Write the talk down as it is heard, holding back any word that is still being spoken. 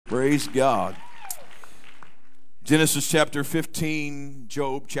Praise God. Genesis chapter 15,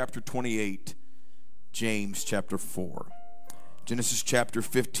 Job chapter 28, James chapter 4. Genesis chapter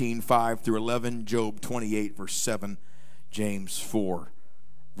 15, 5 through 11, Job 28, verse 7, James 4,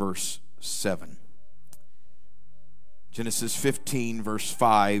 verse 7. Genesis 15, verse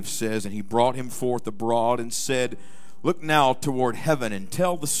 5 says, "And he brought him forth abroad and said, Look now toward heaven and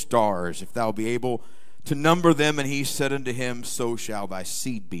tell the stars, if thou be able to number them. And he said unto him, So shall thy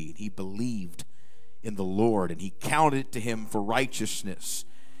seed be. And he believed in the Lord, and he counted it to him for righteousness.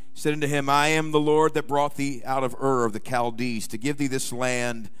 He said unto him, I am the Lord that brought thee out of Ur of the Chaldees, to give thee this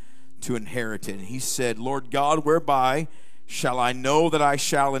land to inherit it. And he said, Lord God, whereby shall I know that I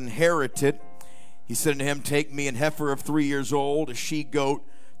shall inherit it? He said unto him, Take me an heifer of 3 years old, a she-goat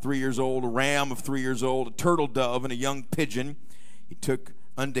 3 years old, a ram of 3 years old, a turtle dove, and a young pigeon. He took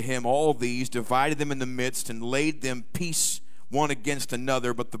unto him all these, divided them in the midst, and laid them piece one against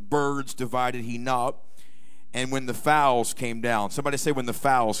another, but the birds divided he not. And when the fowls came down," somebody say, when the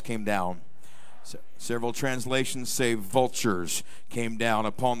fowls came down. Several translations say vultures came down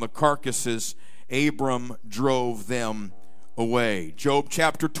upon the carcasses, Abram drove them away. Job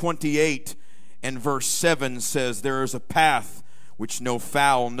chapter 28 and verse 7 says, There is a path which no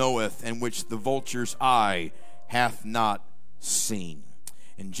fowl knoweth, and which the vulture's eye hath not seen.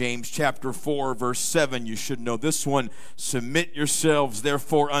 In James chapter 4, verse 7, you should know this one. Submit yourselves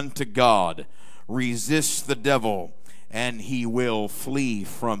therefore unto God. Resist the devil, and he will flee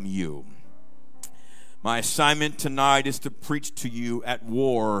from you. My assignment tonight is to preach to you at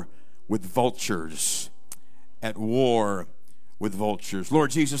war with vultures. At war with vultures.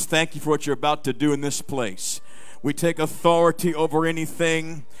 Lord Jesus, thank you for what you're about to do in this place. We take authority over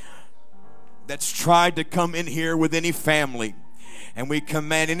anything that's tried to come in here with any family. And we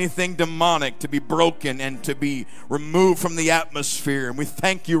command anything demonic to be broken and to be removed from the atmosphere. And we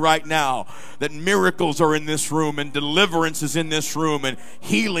thank you right now that miracles are in this room, and deliverance is in this room, and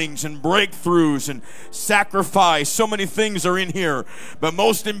healings and breakthroughs and sacrifice. So many things are in here. But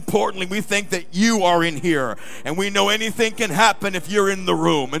most importantly, we think that you are in here. And we know anything can happen if you're in the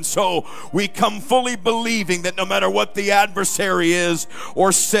room. And so we come fully believing that no matter what the adversary is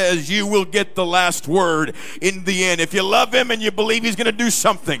or says, you will get the last word in the end. If you love him and you believe he's going to do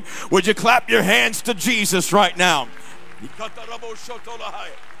something, would you clap your hands to Jesus right now?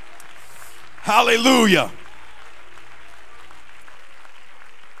 Hallelujah.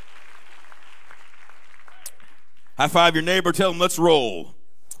 High five your neighbor, tell him let's roll.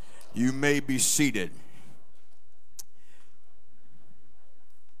 You may be seated.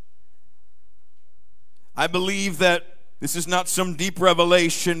 I believe that this is not some deep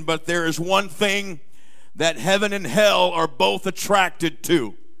revelation, but there is one thing that heaven and hell are both attracted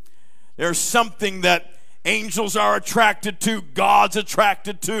to. There's something that angels are attracted to, God's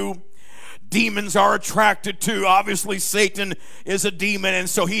attracted to, demons are attracted to. Obviously, Satan is a demon, and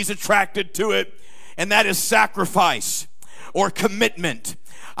so he's attracted to it, and that is sacrifice or commitment.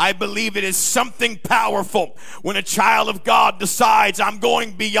 I believe it is something powerful when a child of God decides, I'm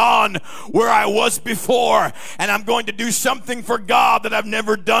going beyond where I was before, and I'm going to do something for God that I've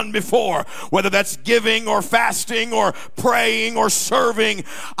never done before. Whether that's giving or fasting or praying or serving,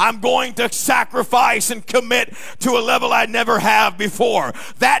 I'm going to sacrifice and commit to a level I never have before.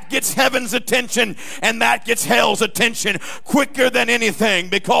 That gets heaven's attention, and that gets hell's attention quicker than anything,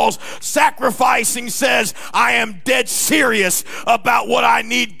 because sacrificing says, I am dead serious about what I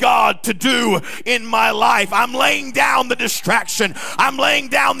need God to do in my life. I'm laying down the distraction. I'm laying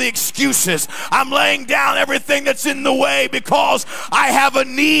down the excuses. I'm laying down everything that's in the way, because I have a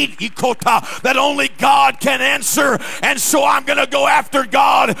need that only God can answer. And so I'm going to go after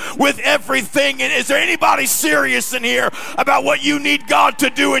God with everything. And is there anybody serious in here about what you need God to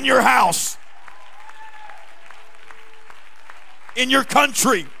do in your house, in your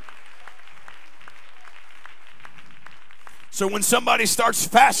country? So when somebody starts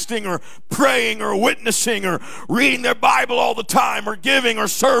fasting or praying or witnessing or reading their Bible all the time or giving or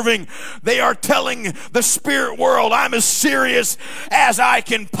serving, they are telling the spirit world, I'm as serious as I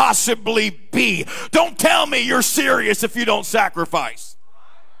can possibly be. Don't tell me you're serious if you don't sacrifice.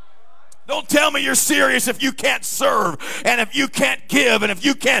 Don't tell me you're serious if you can't serve, and if you can't give, and if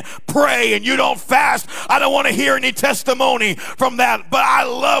you can't pray, and you don't fast. I don't want to hear any testimony from that. But I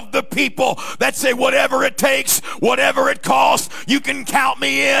love the people that say, whatever it takes, whatever it costs, you can count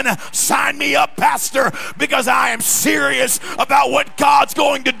me in. Sign me up, Pastor, because I am serious about what God's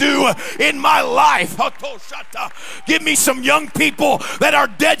going to do in my life. Give me some young people that are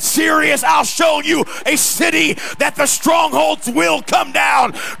dead serious. I'll show you a city that the strongholds will come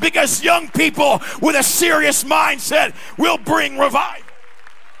down, because young people with a serious mindset will bring revival.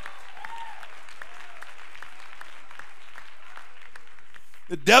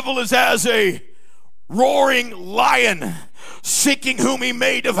 The devil is as a roaring lion, seeking whom he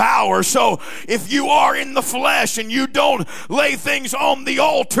may devour. So if you are in the flesh and you don't lay things on the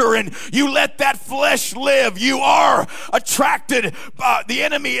altar and you let that flesh live, you are attracted. The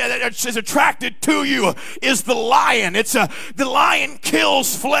enemy that is attracted to you is the lion. The lion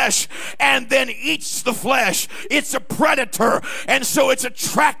kills flesh and then eats the flesh. It's a predator, and so it's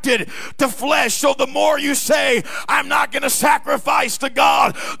attracted to flesh. So the more you say, I'm not going to sacrifice to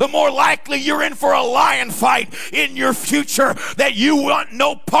God, the more likely you're in for a lion fight in your future that you want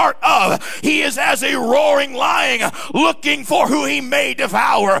no part of. He is as a roaring lion, looking for who he may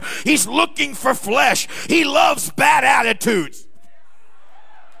devour. He's looking for flesh. He loves bad attitudes.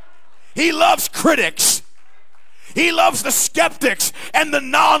 He loves critics. He loves the skeptics and the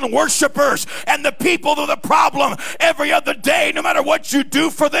non-worshipers and the people that are the problem every other day, no matter what you do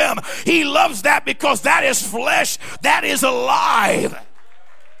for them. He loves that because that is flesh that is alive.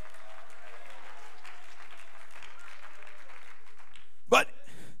 But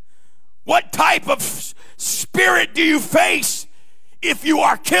what type of spirit do you face if you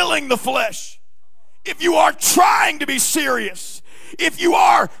are killing the flesh? If you are trying to be serious? If you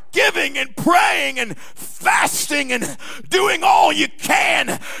are giving and praying and fasting and doing all you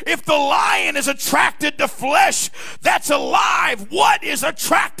can? If the lion is attracted to flesh that's alive, what is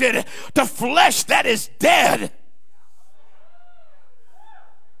attracted to flesh that is dead?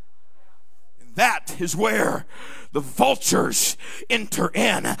 And that is where the vultures enter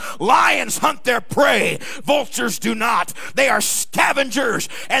in. Lions hunt their prey. Vultures do not. They are scavengers,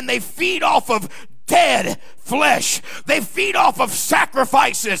 and they feed off of dead flesh. They feed off of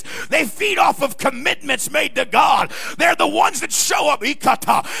sacrifices. They feed off of commitments made to God. They're the ones that show up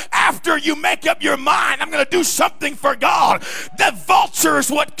after you make up your mind, I'm going to do something for God. The vulture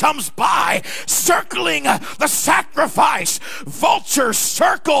is what comes by, circling the sacrifice. Vultures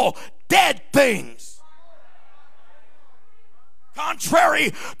circle dead things.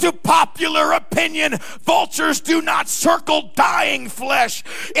 Contrary to popular opinion, vultures do not circle dying flesh.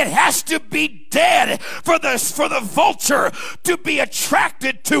 It has to be dead for the vulture to be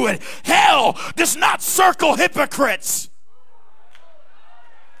attracted to it. Hell does not circle hypocrites.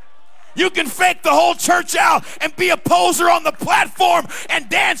 You can fake the whole church out and be a poser on the platform and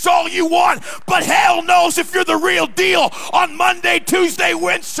dance all you want, but hell knows if you're the real deal on Monday, Tuesday,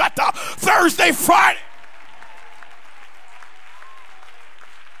 Wednesday, Thursday, Friday.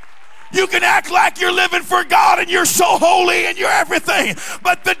 You can act like you're living for God and you're so holy and you're everything,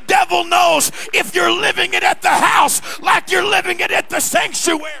 but the devil knows if you're living it at the house like you're living it at the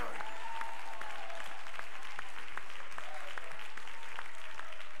sanctuary.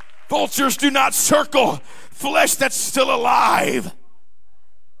 Vultures do not circle flesh that's still alive.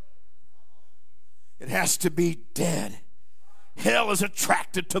 It has to be dead. Hell is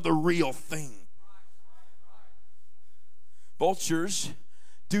attracted to the real thing. Vultures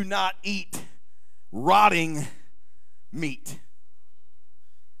do not eat rotting meat.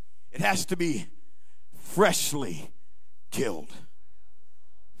 It has to be freshly killed,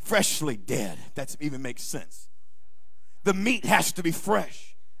 freshly dead. That even makes sense. The meat has to be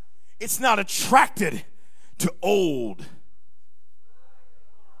fresh. It's not attracted to old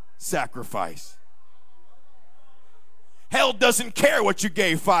sacrifice. Hell doesn't care what you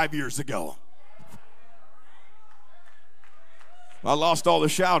gave 5 years ago. I lost all the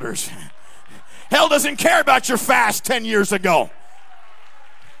shouters. Hell doesn't care about your fast 10 years ago.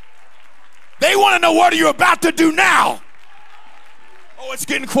 They want to know, what are you about to do now? Oh, it's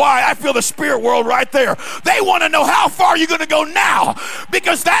getting quiet. I feel the spirit world right there. They want to know, how far are you going to go now?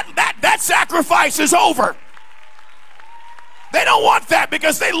 Because that sacrifice is over. They don't want that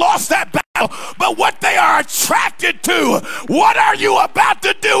because they lost that battle. But what they are attracted to, what are you about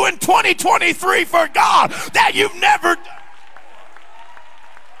to do in 2023 for God that you've never done?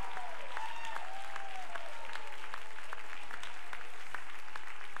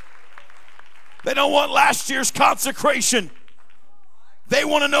 They don't want last year's consecration. They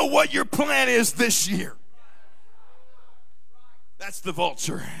want to know what your plan is this year. That's the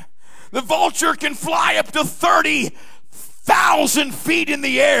vulture. The vulture can fly up to 30,000 feet in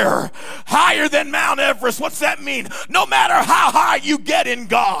the air, higher than Mount Everest. What's that mean? No matter how high you get in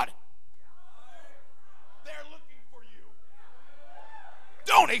God, they're looking for you.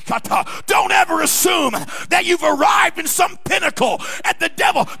 Don't ever assume that you've arrived in some pinnacle at the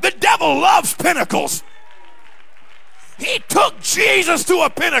devil. The devil loves pinnacles. He took Jesus to a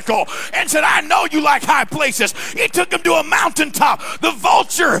pinnacle and said, I know you like high places. He took him to a mountaintop. The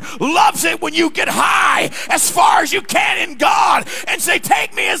vulture loves it when you get high as far as you can in God and say,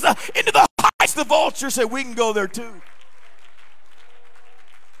 take me into the heights. The vulture said, we can go there too.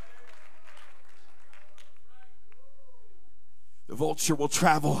 The vulture will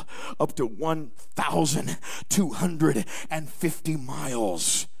travel up to 1,250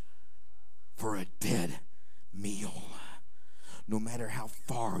 miles for a dead meal. No matter how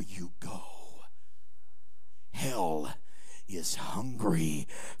far you go, hell is hungry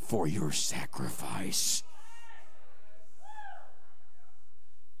for your sacrifice.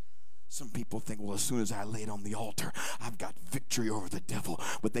 Some people think, well, as soon as I lay it on the altar, I've got victory over the devil.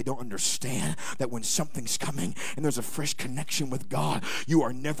 But they don't understand that when something's coming and there's a fresh connection with God, you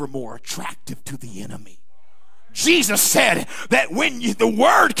are never more attractive to the enemy. Jesus said that when the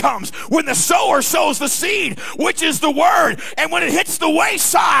word comes, when the sower sows the seed, which is the word, and when it hits the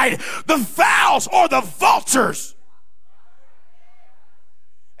wayside, the fowls or the vultures.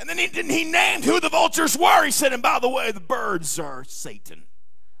 And then he named who the vultures were. He said, and by the way, the birds are Satan.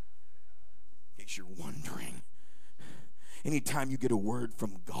 In case you're wondering, anytime you get a word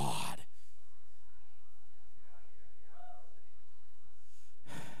from God,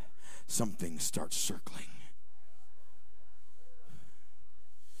 something starts circling.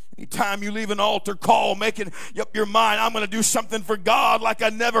 Anytime you leave an altar call, making up your mind, I'm going to do something for God like I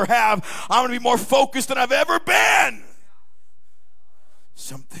never have. I'm going to be more focused than I've ever been.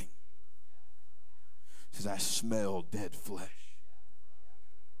 Something says, I smell dead flesh.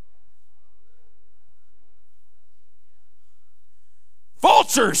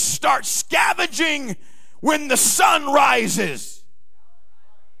 Vultures start scavenging when the sun rises.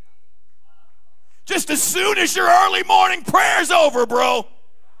 Just as soon as your early morning prayer's over, bro.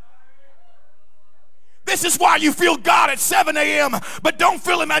 This is why you feel God at 7 a.m. but don't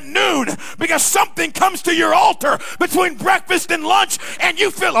feel him at noon, because something comes to your altar between breakfast and lunch and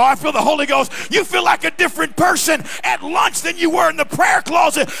you feel, oh, I feel the Holy Ghost. You feel like a different person at lunch than you were in the prayer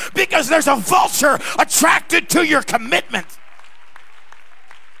closet, because there's a vulture attracted to your commitment.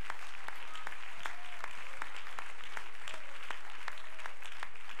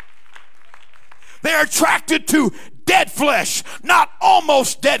 They're attracted to dead flesh, not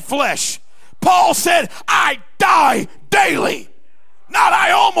almost dead flesh. Paul said, I die daily, not I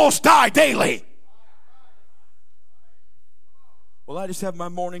almost die daily. Well, I just have my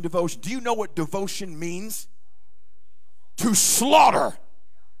morning devotion. Do you know what devotion means? To slaughter,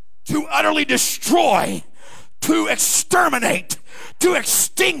 to utterly destroy, to exterminate, to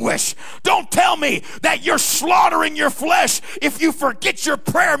extinguish. Don't tell me that you're slaughtering your flesh if you forget your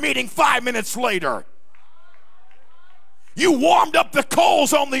prayer meeting 5 minutes later. You warmed up the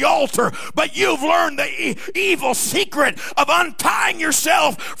coals on the altar, but you've learned the evil secret of untying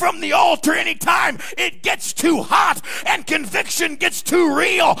yourself from the altar anytime it gets too hot and conviction gets too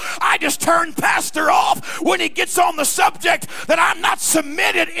real. I just turn pastor off when he gets on the subject that I'm not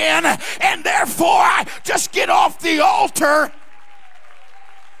submitted in, and therefore I just get off the altar.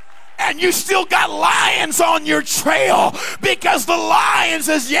 And you still got lions on your trail, because the lion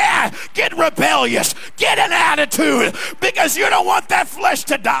says, yeah, get rebellious, get an attitude, because you don't want that flesh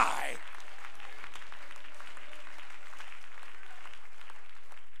to die.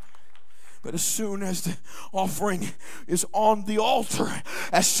 But as soon as the offering is on the altar,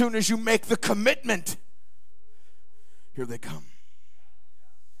 as soon as you make the commitment, here they come.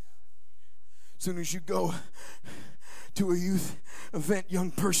 As soon as you go to a youth event,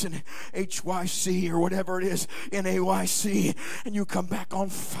 young person, HYC or whatever it is, NAYC, and you come back on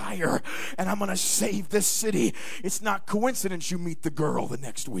fire, and I'm going to save this city. It's not coincidence you meet the girl the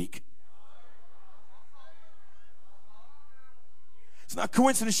next week. It's not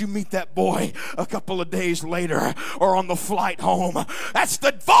coincidence you meet that boy a couple of days later or on the flight home. That's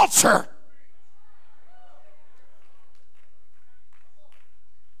the vulture.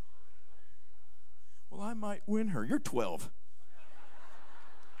 I might win her. You're 12.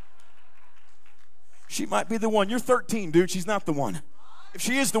 She might be the one. You're 13, dude. She's not the one. If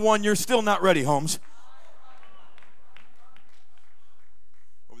she is the one, you're still not ready, Holmes.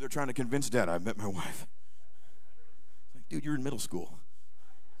 Over there trying to convince Dad, I met my wife. Like, dude, you're in middle school.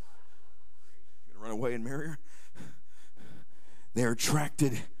 You gonna run away and marry her? They're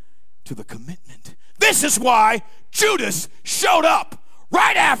attracted to the commitment. This is why Judas showed up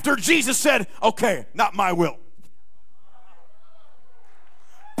right after Jesus said, okay, not my will,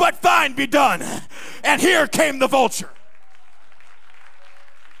 but thine be done. And here came the vulture.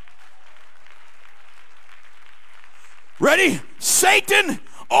 Ready? Satan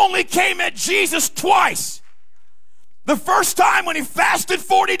only came at Jesus twice. The first time when he fasted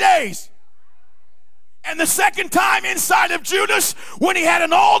 40 days. And the second time inside of Judas when he had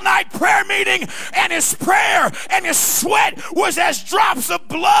an all-night prayer meeting, and his prayer and his sweat was as drops of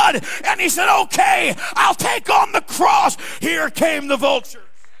blood, and he said, okay, I'll take on the cross. Here came the vultures.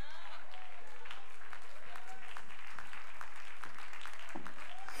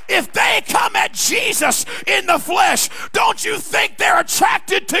 If they come at Jesus in the flesh, don't you think they're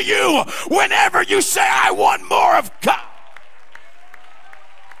attracted to you whenever you say, I want more of God?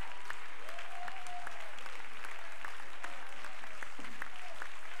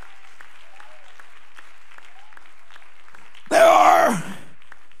 There are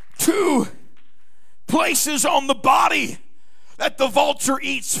two places on the body that the vulture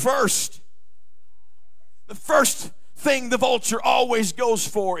eats first. The first thing the vulture always goes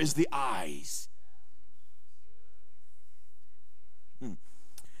for is the eyes.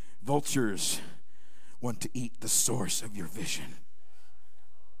 Vultures want to eat the source of your vision.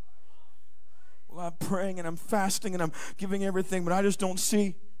 Well, I'm praying and I'm fasting and I'm giving everything, but I just don't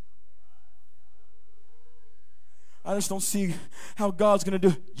see how God's going to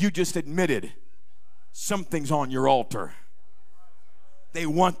do. You just admitted something's on your altar. They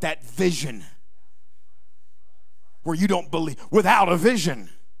want that vision where you don't believe. Without a vision,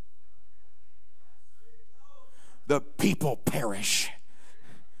 the people perish.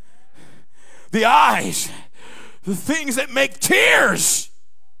 The eyes, the things that make tears.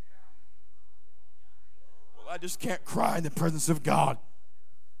 Well, I just can't cry in the presence of God.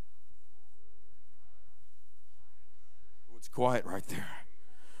 Oh, it's quiet right there.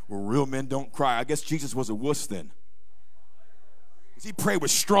 Where real men don't cry. I guess Jesus was a wuss then. Because he prayed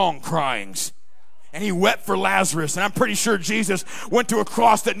with strong cryings. And he wept for Lazarus. And I'm pretty sure Jesus went to a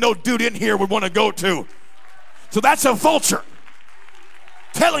cross that no dude in here would want to go to. So that's a vulture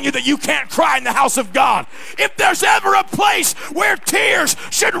telling you that you can't cry in the house of God. If there's ever a place where tears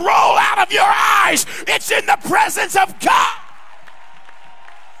should roll out of your eyes, it's in the presence of God.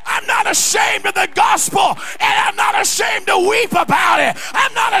 I'm not ashamed of the gospel, and I'm not ashamed to weep about it.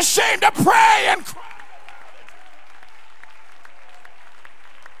 I'm not ashamed to pray and cry.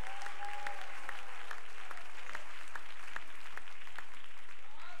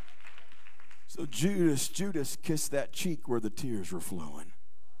 So Judas kissed that cheek where the tears were flowing.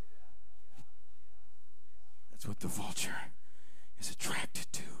 That's what the vulture is attracted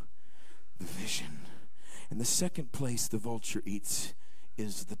to, the vision. And the second place the vulture eats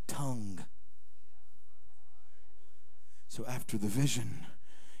is the tongue. So after the vision,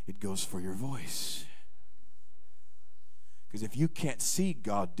 it goes for your voice. Because if you can't see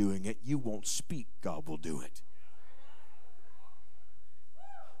God doing it, you won't speak, God will do it.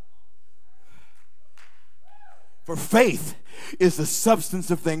 For faith is the substance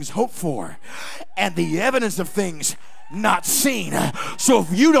of things hoped for and the evidence of things not seen. So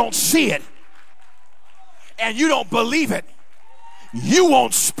if you don't see it and you don't believe it, you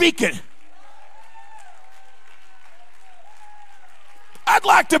won't speak it. I'd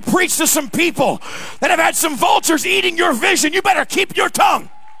like to preach to some people that have had some vultures eating your vision. You better keep your tongue.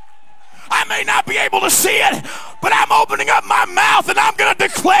 I may not be able to see it, but I'm opening up my mouth and I'm going to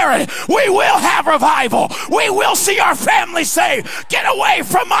declare it. We will have revival. We will see our family saved. Get away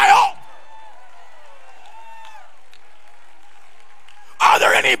from my altar. Are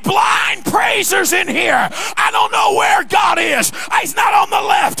there any blind praisers in here? I don't know where God is. He's not on the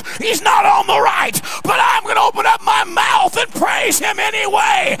left. He's not on the right. But I'm going to open up my mouth and praise him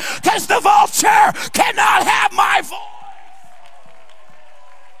anyway, because the vulture cannot have my voice.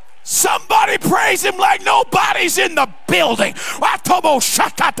 Somebody praise him like nobody's in the building.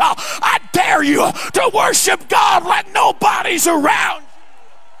 I dare you to worship God like nobody's around.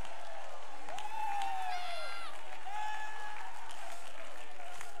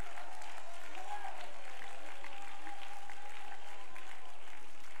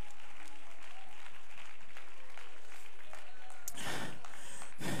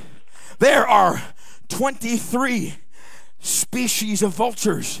 There are 23 species of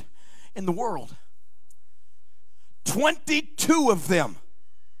vultures in the world. 22 of them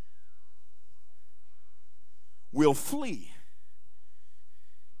will flee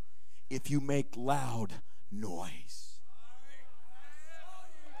if you make loud noise.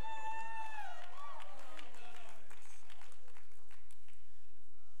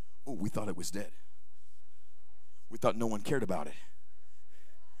 Oh, we thought it was dead. We thought no one cared about it.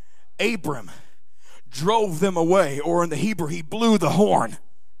 Abram drove them away, or in the Hebrew, he blew the horn.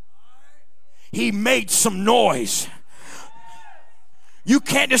 He made some noise. You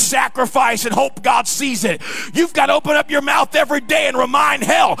can't just sacrifice and hope God sees it. You've got to open up your mouth every day and remind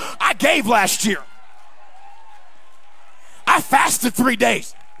hell, I gave last year. I fasted 3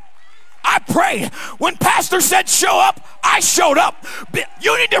 days. I prayed. When pastor said show up, I showed up.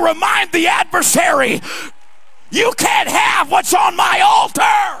 You need to remind the adversary, you can't have what's on my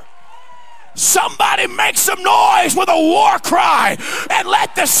altar. Somebody make some noise with a war cry and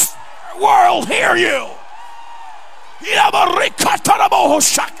let this world hear you.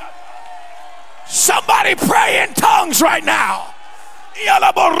 Somebody pray in tongues right now.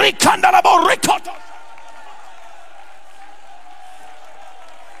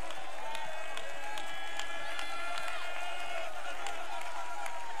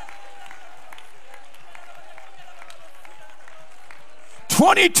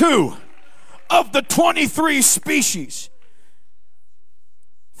 22 of the 23 species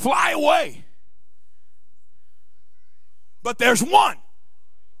fly away. But there's one,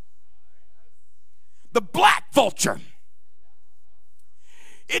 the black vulture.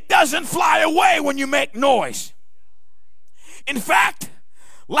 It doesn't fly away when you make noise. In fact,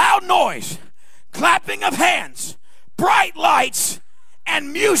 loud noise, clapping of hands, bright lights,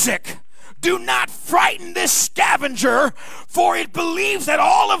 and music do not frighten this scavenger, for it believes that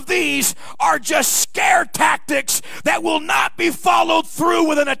all of these are just scare tactics that will not be followed through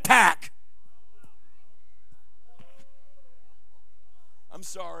with an attack. I'm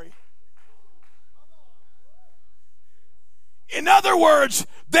sorry. In other words,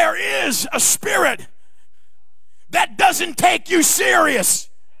 there is a spirit that doesn't take you serious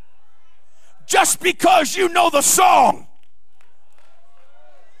just because you know the song,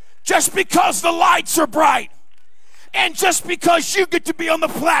 just because the lights are bright, and just because you get to be on the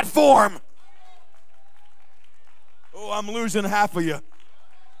platform. Oh, I'm losing half of you.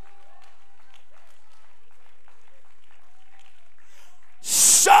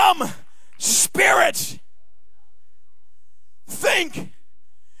 Some spirits think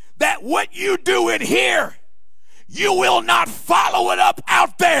that what you do in here, you will not follow it up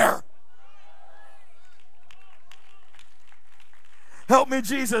out there. Help me,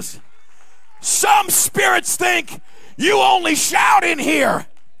 Jesus. Some spirits think you only shout in here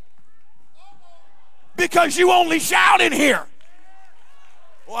because you only shout in here.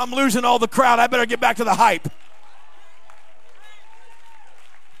 Well, I'm losing all the crowd. I better get back to the hype.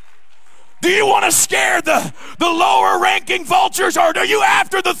 Do you want to scare the lower ranking vultures, or are you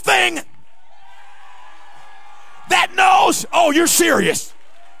after the thing that knows, oh, you're serious?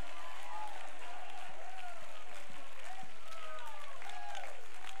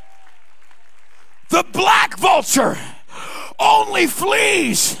 The black vulture only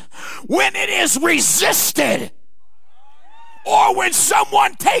flees when it is resisted or when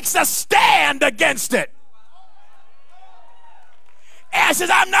someone takes a stand against it. And says,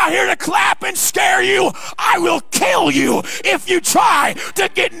 I'm not here to clap and scare you. I will kill you if you try to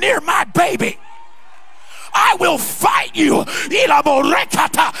get near my baby. I will fight you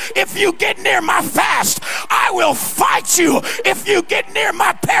if you get near my fast. I will fight you if you get near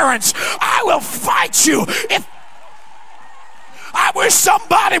my parents. I will fight you if... I wish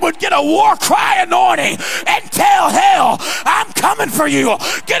somebody would get a war cry anointing and tell hell, I'm coming for you.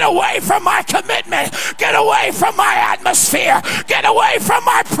 Get away from my commitment. Get away from my atmosphere. Get away from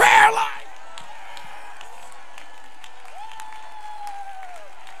my prayer life.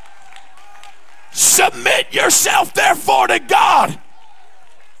 Submit yourself, therefore, to God.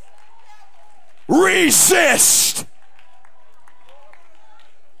 Resist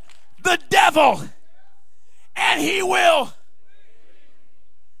the devil, and he will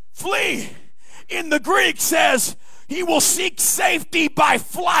flee. In the Greek says he will seek safety by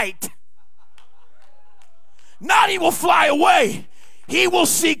flight. Not he will fly away. He will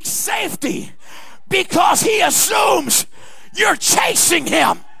seek safety because he assumes you're chasing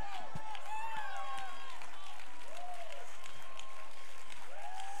him.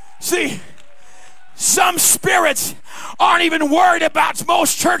 See, some spirits aren't even worried about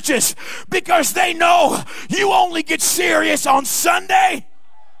most churches because they know you only get serious on Sunday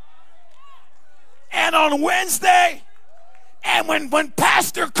and on Wednesday and when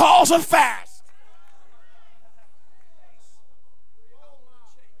pastor calls a fast.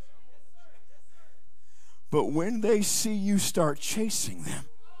 But when they see you start chasing them,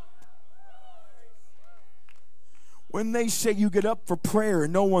 when they say you get up for prayer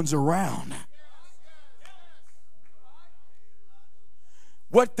and no one's around,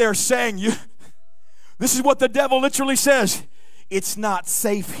 what they're saying, this is what the devil literally says: it's not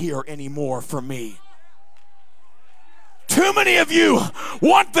safe here anymore for me. Too many of you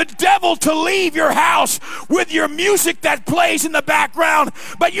want the devil to leave your house with your music that plays in the background,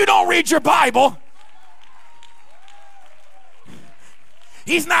 but you don't read your Bible.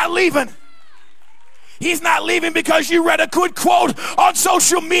 He's not leaving. He's not leaving because you read a good quote on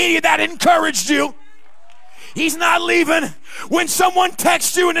social media that encouraged you. He's not leaving when someone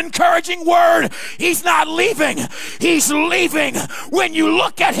texts you an encouraging word. He's not leaving. He's leaving when you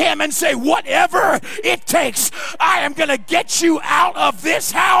look at him and say, whatever it takes, I am going to get you out of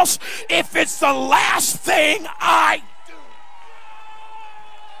this house if it's the last thing I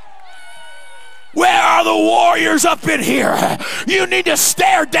Where are the warriors up in here? You need to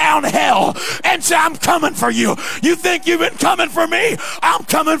stare down hell and say, I'm coming for you. You think you've been coming for me? I'm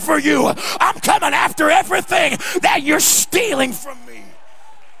coming for you. I'm coming after everything that you're stealing from me.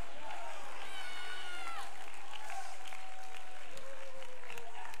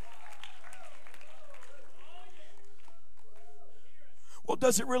 Well,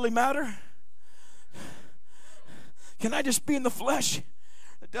 does it really matter? Can I just be in the flesh?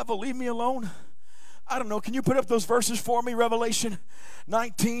 The devil, leave me alone. I don't know. Can you put up those verses for me? Revelation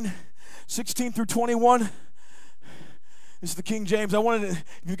 19, 16 through 21. This is the King James. I wanted to,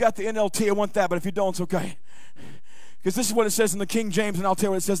 if you got the NLT, I want that, but if you don't, it's okay. Because this is what it says in the King James, and I'll tell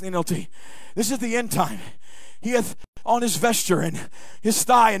you what it says in the NLT. This is the end time. He hath on his vesture and his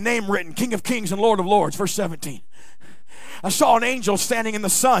thigh a name written, King of Kings and Lord of Lords. Verse 17. I saw an angel standing in the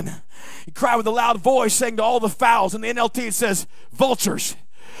sun. He cried with a loud voice, saying to all the fowls. In the NLT it says, vultures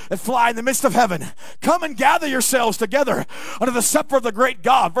that fly in the midst of heaven, come and gather yourselves together under the supper of the great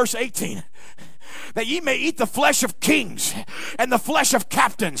God. Verse 18. That ye may eat the flesh of kings, and the flesh of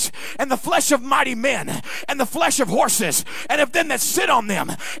captains, and the flesh of mighty men, and the flesh of horses, and of them that sit on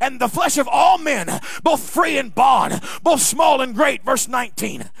them, and the flesh of all men, both free and bond, both small and great. Verse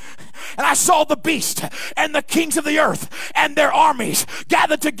 19. And I saw the beast and the kings of the earth and their armies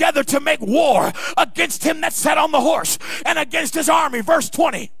gathered together to make war against him that sat on the horse and against his army. Verse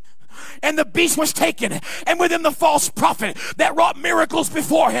 20. And the beast was taken, and with him the false prophet that wrought miracles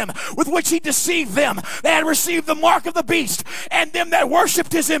before him, with which he deceived them that had received the mark of the beast, and them that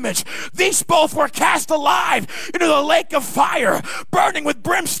worshipped his image. These both were cast alive into the lake of fire, burning with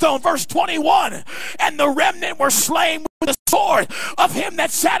brimstone. Verse 21. And the remnant were slain with the sword of him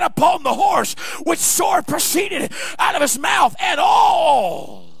that sat upon the horse, which sword proceeded out of his mouth, and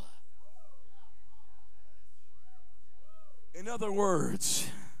all. In other words,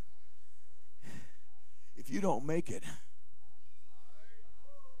 you don't make it,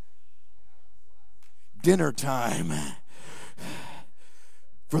 dinner time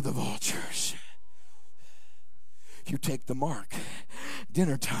for the vultures. You take the mark,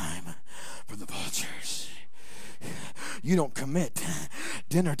 dinner time for the vultures. You don't commit,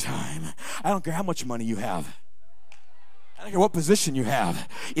 dinner time. I don't care how much money you have. I don't care what position you have.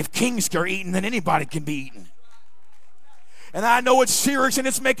 If kings are eaten, then anybody can be eaten. And I know it's serious and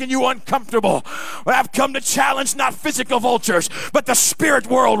it's making you uncomfortable. But I've come to challenge not physical vultures, but the spirit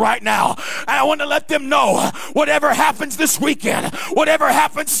world right now. And I want to let them know, whatever happens this weekend, whatever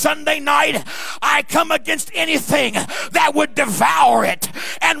happens Sunday night, I come against anything that would devour it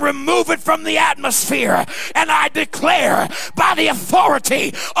and remove it from the atmosphere. And I declare by the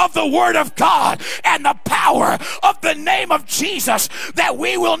authority of the Word of God and the power of the name of Jesus that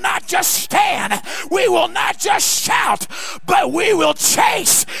we will not just stand, we will not just shout, but we will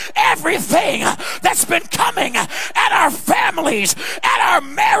chase everything that's been coming at our families, at our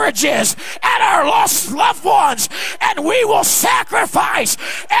marriages, at our lost loved ones, and we will sacrifice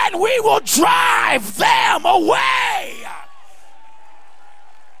and we will drive them away.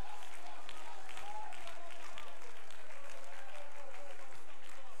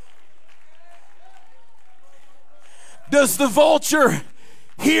 Does the vulture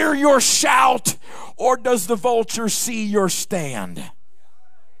hear your shout, or does the vulture see your stand?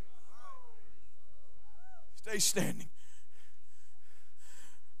 Stay standing.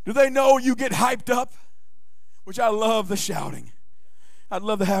 Do they know you get hyped up? Which I love the shouting. I'd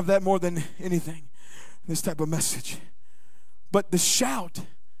love to have that more than anything, this type of message. But the shout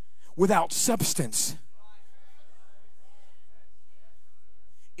without substance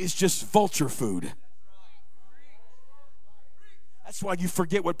is just vulture food. That's why you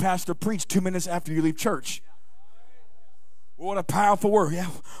forget what pastor preached 2 minutes after you leave church. What a powerful word. Yeah.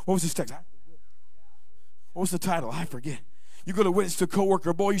 What was this text? What was the title? I forget. You go to witness to a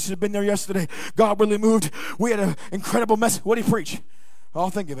coworker. Boy, you should have been there yesterday. God really moved. We had an incredible message. What did he preach? I'll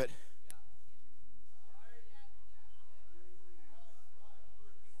think of it.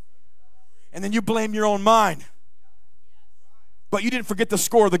 And then you blame your own mind. But you didn't forget the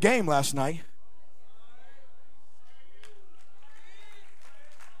score of the game last night.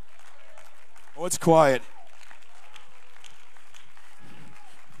 Oh, it's quiet.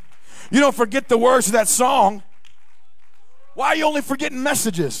 You don't forget the words of that song. Why are you only forgetting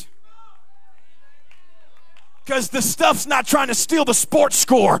messages? Because the stuff's not trying to steal the sports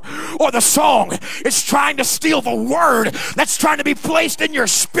score or the song. It's trying to steal the word that's trying to be placed in your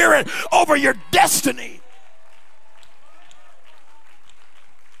spirit over your destiny.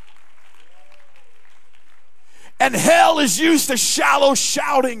 And hell is used to shallow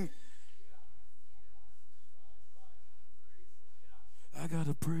shouting. I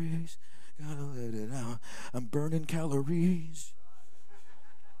gotta praise, gotta let I'm burning calories.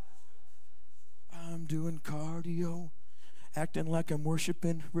 I'm doing cardio, acting like I'm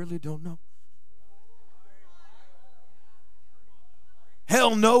worshiping, really don't know.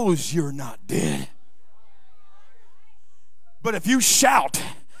 Hell knows you're not dead. But if you shout,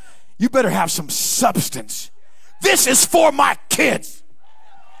 you better have some substance. This is for my kids.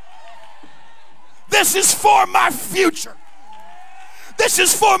 This is for my future. This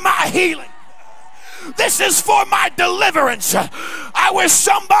is for my healing. This is for my deliverance. I wish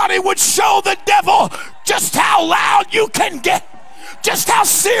somebody would show the devil just how loud you can get, just how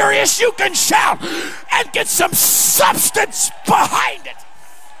serious you can shout, and get some substance behind it.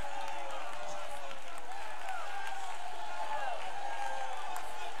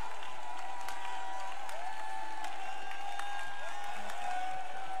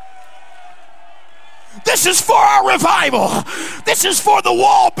 This is for our revival. This is for the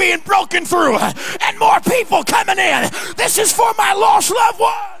wall being broken through and more people coming in. This is for my lost loved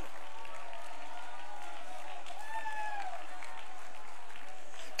one.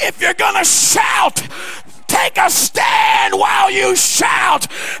 If you're going to shout, take a stand while you shout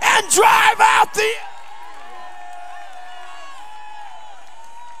and drive out the...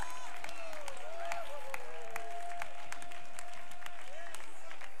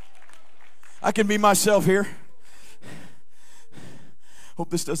 I can be myself here. Hope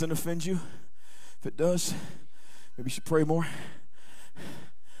this doesn't offend you. If it does, maybe you should pray more.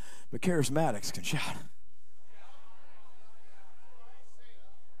 But charismatics can shout.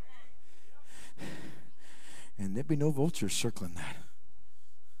 And there'd be no vultures circling that.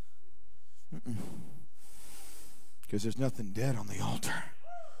 Because there's nothing dead on the altar.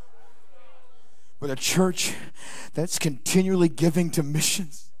 But a church that's continually giving to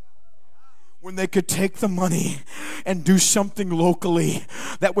missions, when they could take the money and do something locally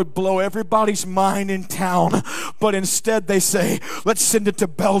that would blow everybody's mind in town. But instead they say, let's send it to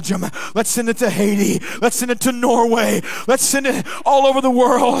Belgium. Let's send it to Haiti. Let's send it to Norway. Let's send it all over the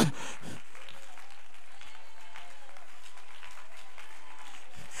world.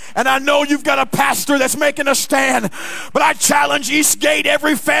 And I know you've got a pastor that's making a stand, but I challenge Eastgate,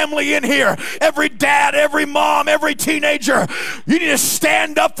 every family in here, every dad, every mom, every teenager, you need to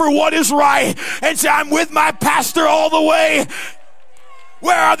stand up for what is right and say, I'm with my pastor all the way.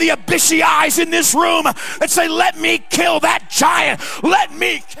 Where are the Abishai's in this room that say, let me kill that giant, let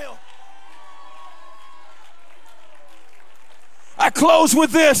me kill. I close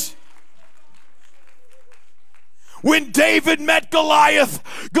with this. When David met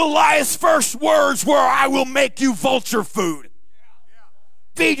Goliath, Goliath's first words were, I will make you vulture food.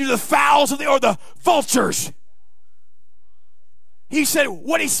 Feed you the fowls or the vultures. He said,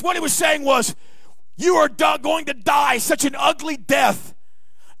 what he was saying was, you are going to die such an ugly death,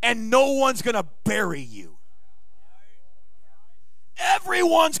 and no one's going to bury you.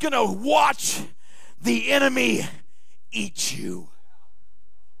 Everyone's going to watch the enemy eat you.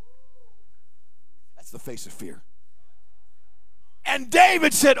 That's the face of fear. And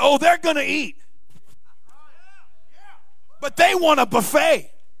David said, oh, they're going to eat. But they want a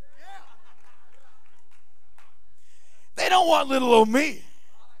buffet. They don't want little old me.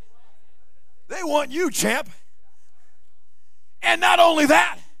 They want you, champ. And not only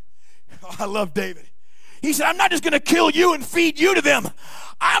that, I love David. He said, I'm not just going to kill you and feed you to them.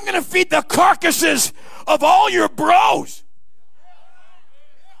 I'm going to feed the carcasses of all your bros.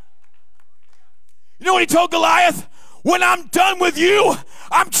 You know what he told Goliath? When I'm done with you,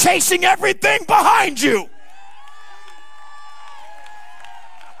 I'm chasing everything behind you.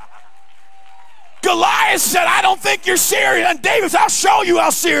 Goliath said, I don't think you're serious. And David said, I'll show you how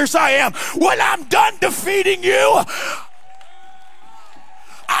serious I am. When I'm done defeating you,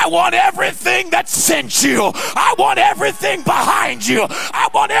 I want everything that sent you. I want everything behind you. I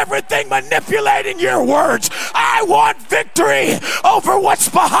want everything manipulating your words. I want victory over what's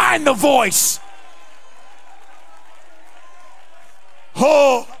behind the voice.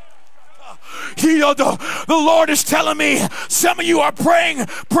 Oh, the Lord is telling me some of you are praying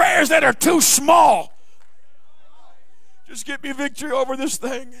prayers that are too small. Just give me victory over this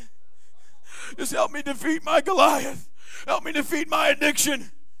thing. Just help me defeat my Goliath. Help me defeat my addiction.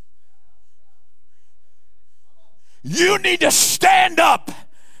 You need to stand up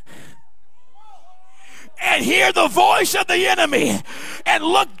and hear the voice of the enemy and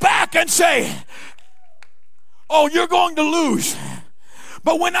look back and say, oh, you're going to lose.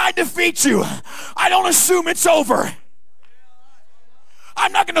 But when I defeat you, I don't assume it's over.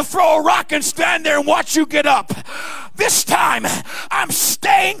 I'm not going to throw a rock and stand there and watch you get up. This time, I'm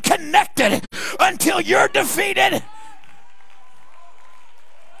staying connected until you're defeated.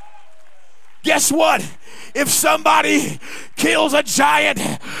 Guess what? If somebody kills a giant,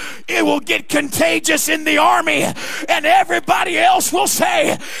 it will get contagious in the army, and everybody else will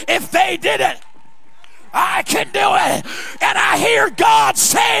say, if they did it, I can do it. And I hear God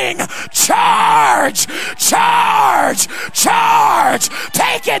saying, charge, charge, charge.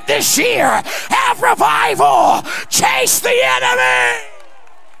 Take it this year. Have revival. Chase the enemy.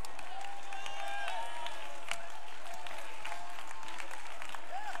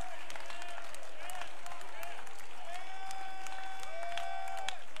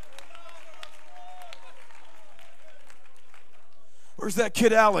 Where's that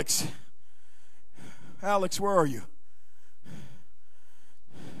kid, Alex? Alex, where are you?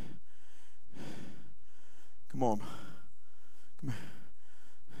 Come on. Come here.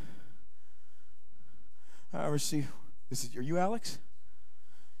 I received. Are you Alex?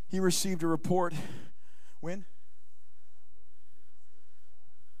 He received a report. When?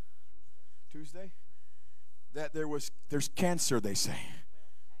 Tuesday? That there's cancer, they say.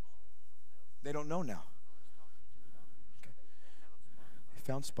 They don't know now. Okay. They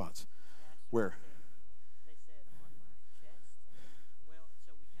found spots. Where?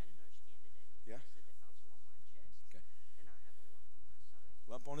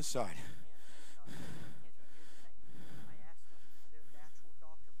 Lump on his side.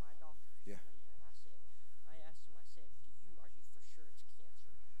 Yeah. I asked him, I said, are you for sure it's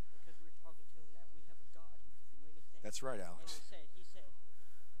cancer? Because we were talking to him that we have a God who can do anything. That's right, Alex. And he said,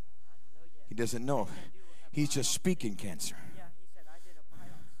 I don't know yet. He doesn't know. He's just speaking cancer. Yeah, he said, I did a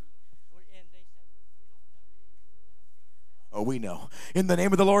biopsy. And they said, Oh, we know. In the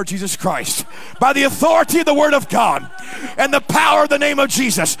name of the Lord Jesus Christ, by the authority of the Word of God and the power of the name of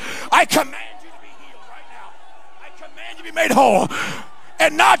Jesus, I command you to be healed right now. I command you to be made whole.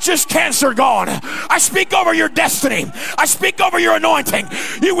 And not just cancer gone. I speak over your destiny. I speak over your anointing.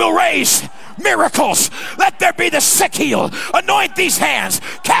 You will raise miracles. Let there be the sick healed. Anoint these hands.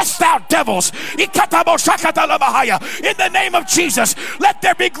 Cast out devils. In the name of Jesus, let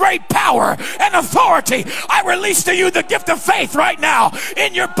there be great power and authority. I release to you the gift of faith right now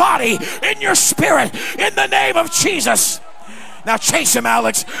in your body, in your spirit, in the name of Jesus. Now chase him,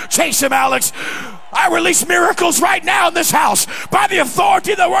 Alex. Chase him, Alex. I release miracles right now in this house by the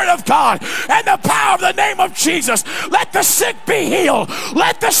authority of the Word of God and the power of the name of Jesus. Let the sick be healed.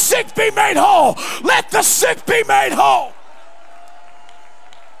 Let the sick be made whole. Let the sick be made whole.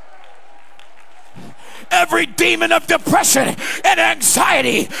 Every demon of depression and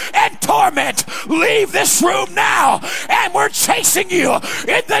anxiety and torment, leave this room now. And we're chasing you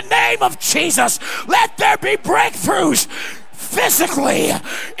in the name of Jesus. Let there be breakthroughs. Physically,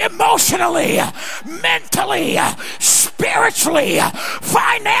 emotionally, mentally, spiritually,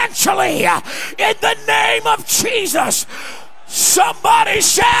 financially, in the name of Jesus. Somebody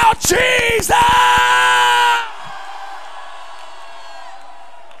shout, Jesus!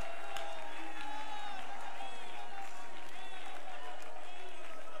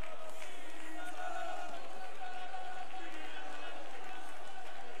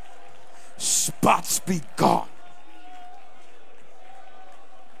 Spots be gone.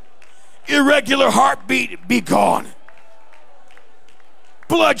 Irregular heartbeat be gone.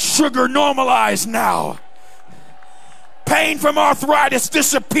 Blood sugar normalized now. Pain from arthritis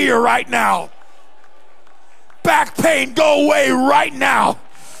disappear right now. Back pain go away right now.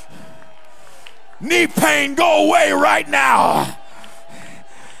 Knee pain go away right now.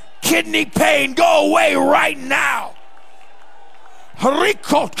 Kidney pain go away right now.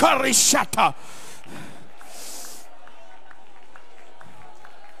 Hariko karishata.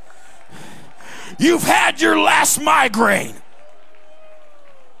 You've had your last migraine.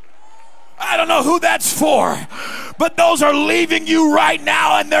 I don't know who that's for, but those are leaving you right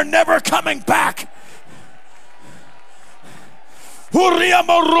now and they're never coming back.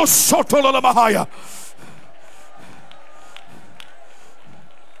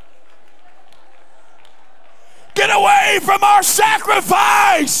 Get away from our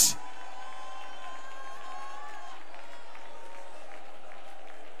sacrifice.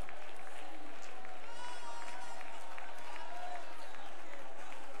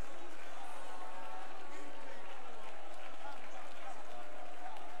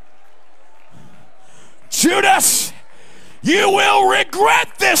 Judas, you will regret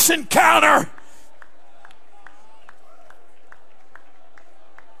this encounter.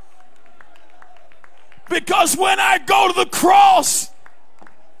 Because when I go to the cross,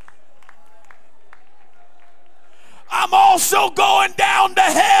 I'm also going down to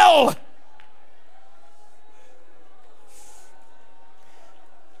hell.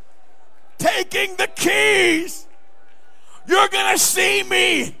 Taking the keys. You're going to see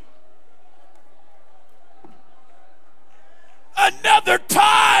me another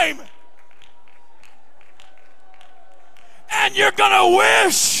time. And you're going to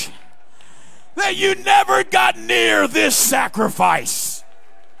wish that you never got near this sacrifice.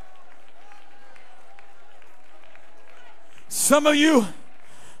 Some of you,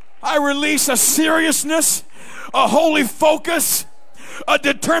 I release a seriousness, a holy focus, a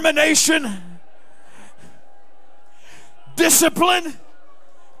determination, discipline,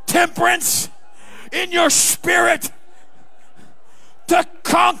 temperance in your spirit to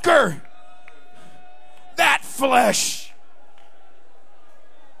conquer that flesh.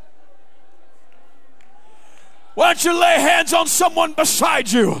 Why don't you lay hands on someone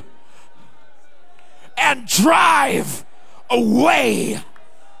beside you and drive away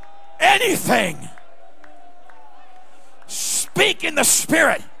anything. Speak in the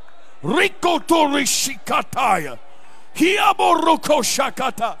spirit. Riko torishikataya. Hiaboruko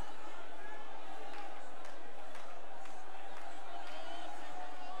shakata.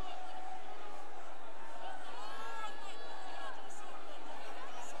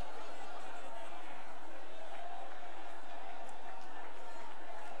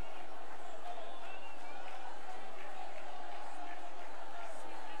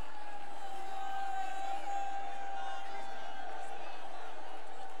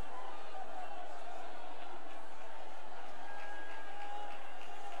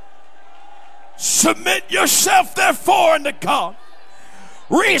 Submit yourself, therefore, unto God.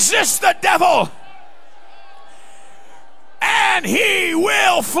 Resist the devil, and he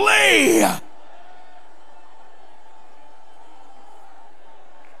will flee.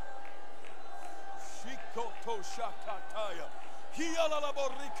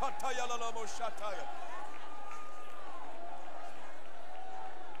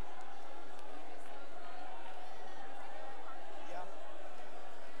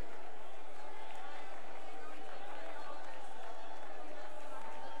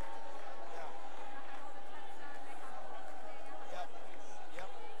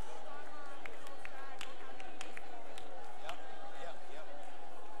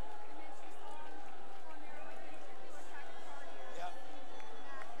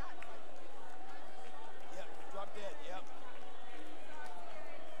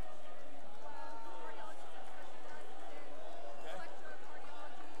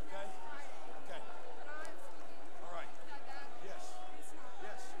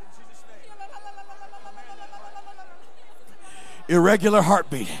 Irregular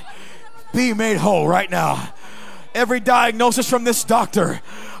heartbeat. Be made whole right now. Every diagnosis from this doctor,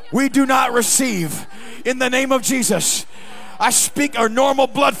 we do not receive. In the name of Jesus, I speak a normal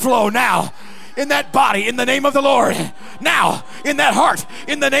blood flow now in that body, in the name of the Lord. Now, in that heart,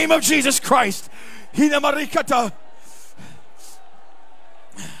 in the name of Jesus Christ. You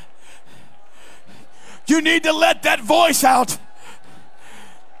need to let that voice out.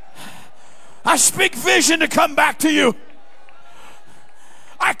 I speak vision to come back to you.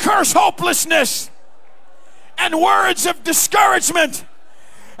 I curse hopelessness and words of discouragement.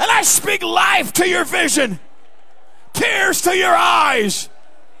 And I speak life to your vision, tears to your eyes,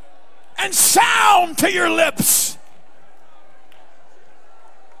 and sound to your lips.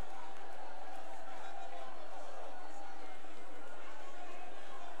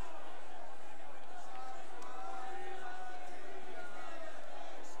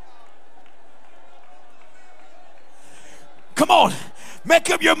 Come on.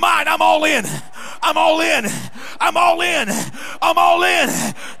 Make up your mind. I'm all in. I'm all in. I'm all in. I'm all in.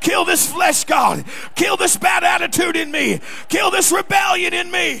 Kill this flesh, God. Kill this bad attitude in me. Kill this rebellion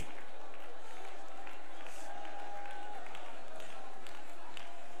in me.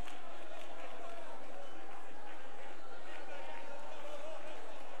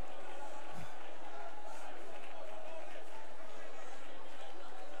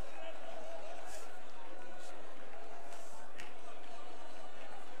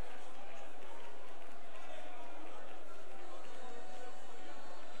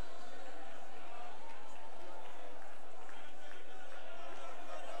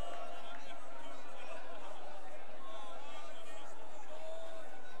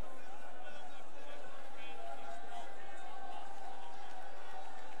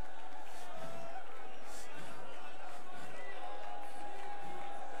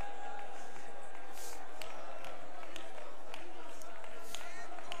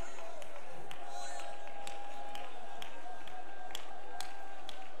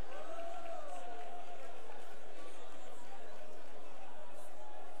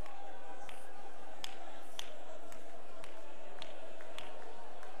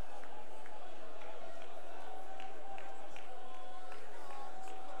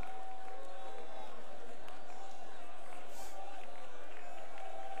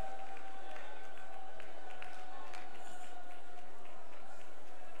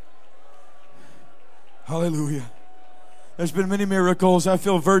 Hallelujah. There's been many miracles. I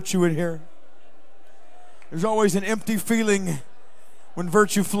feel virtue in here. There's always an empty feeling when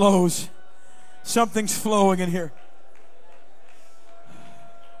virtue flows. Something's flowing in here.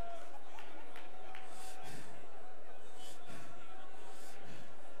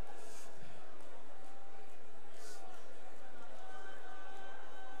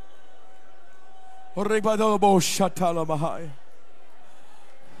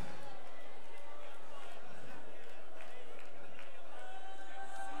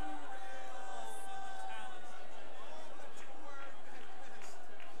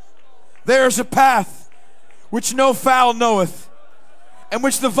 There's a path which no fowl knoweth, and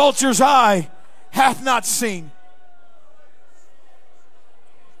which the vulture's eye hath not seen.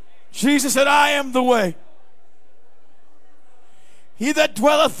 Jesus said, I am the way. He that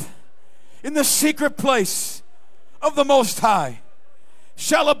dwelleth in the secret place of the Most High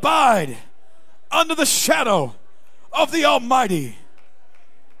shall abide under the shadow of the Almighty.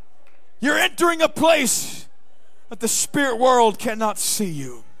 You're entering a place that the spirit world cannot see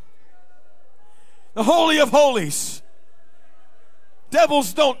you. The Holy of Holies.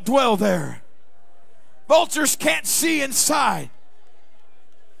 Devils don't dwell there. Vultures can't see inside.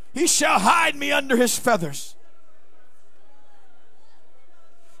 He shall hide me under his feathers.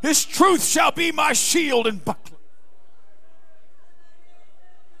 His truth shall be my shield and buckler.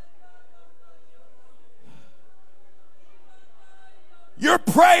 Your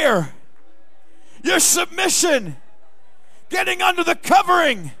prayer, your submission, getting under the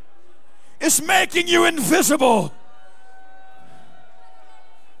covering is making you invisible.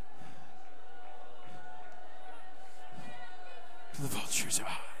 The vultures are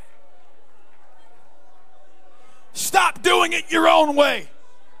high. Stop doing it your own way.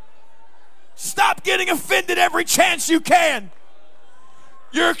 Stop getting offended every chance you can.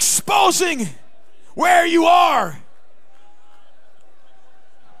 You're exposing where you are.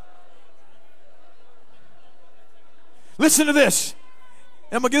 Listen to this.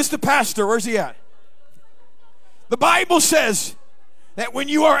 And I'm going to give this to Pastor. Where's he at? The Bible says that when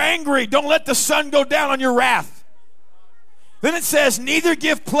you are angry, don't let the sun go down on your wrath. Then it says, neither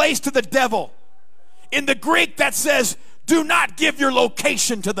give place to the devil. In the Greek, that says, do not give your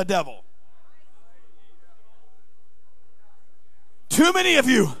location to the devil. Too many of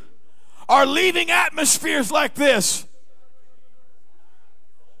you are leaving atmospheres like this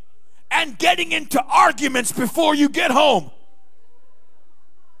and getting into arguments before you get home.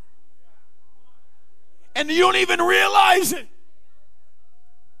 And you don't even realize it.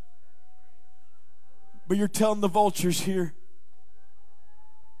 But you're telling the vultures here.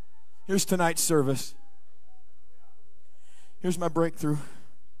 Here's tonight's service. Here's my breakthrough.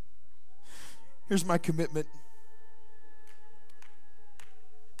 Here's my commitment.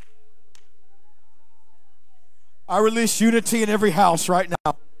 I release unity in every house right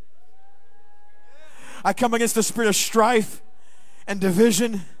now. I come against the spirit of strife and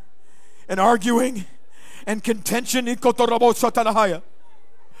division and arguing and contention. That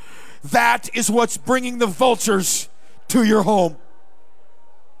is what's bringing the vultures to your home.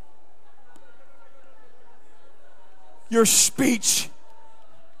 Your speech.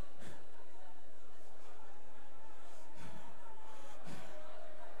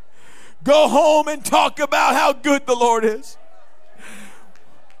 Go home and talk about how good the Lord is.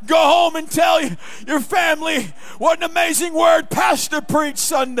 Go home and tell your family what an amazing word Pastor preached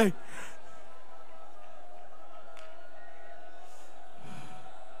Sunday.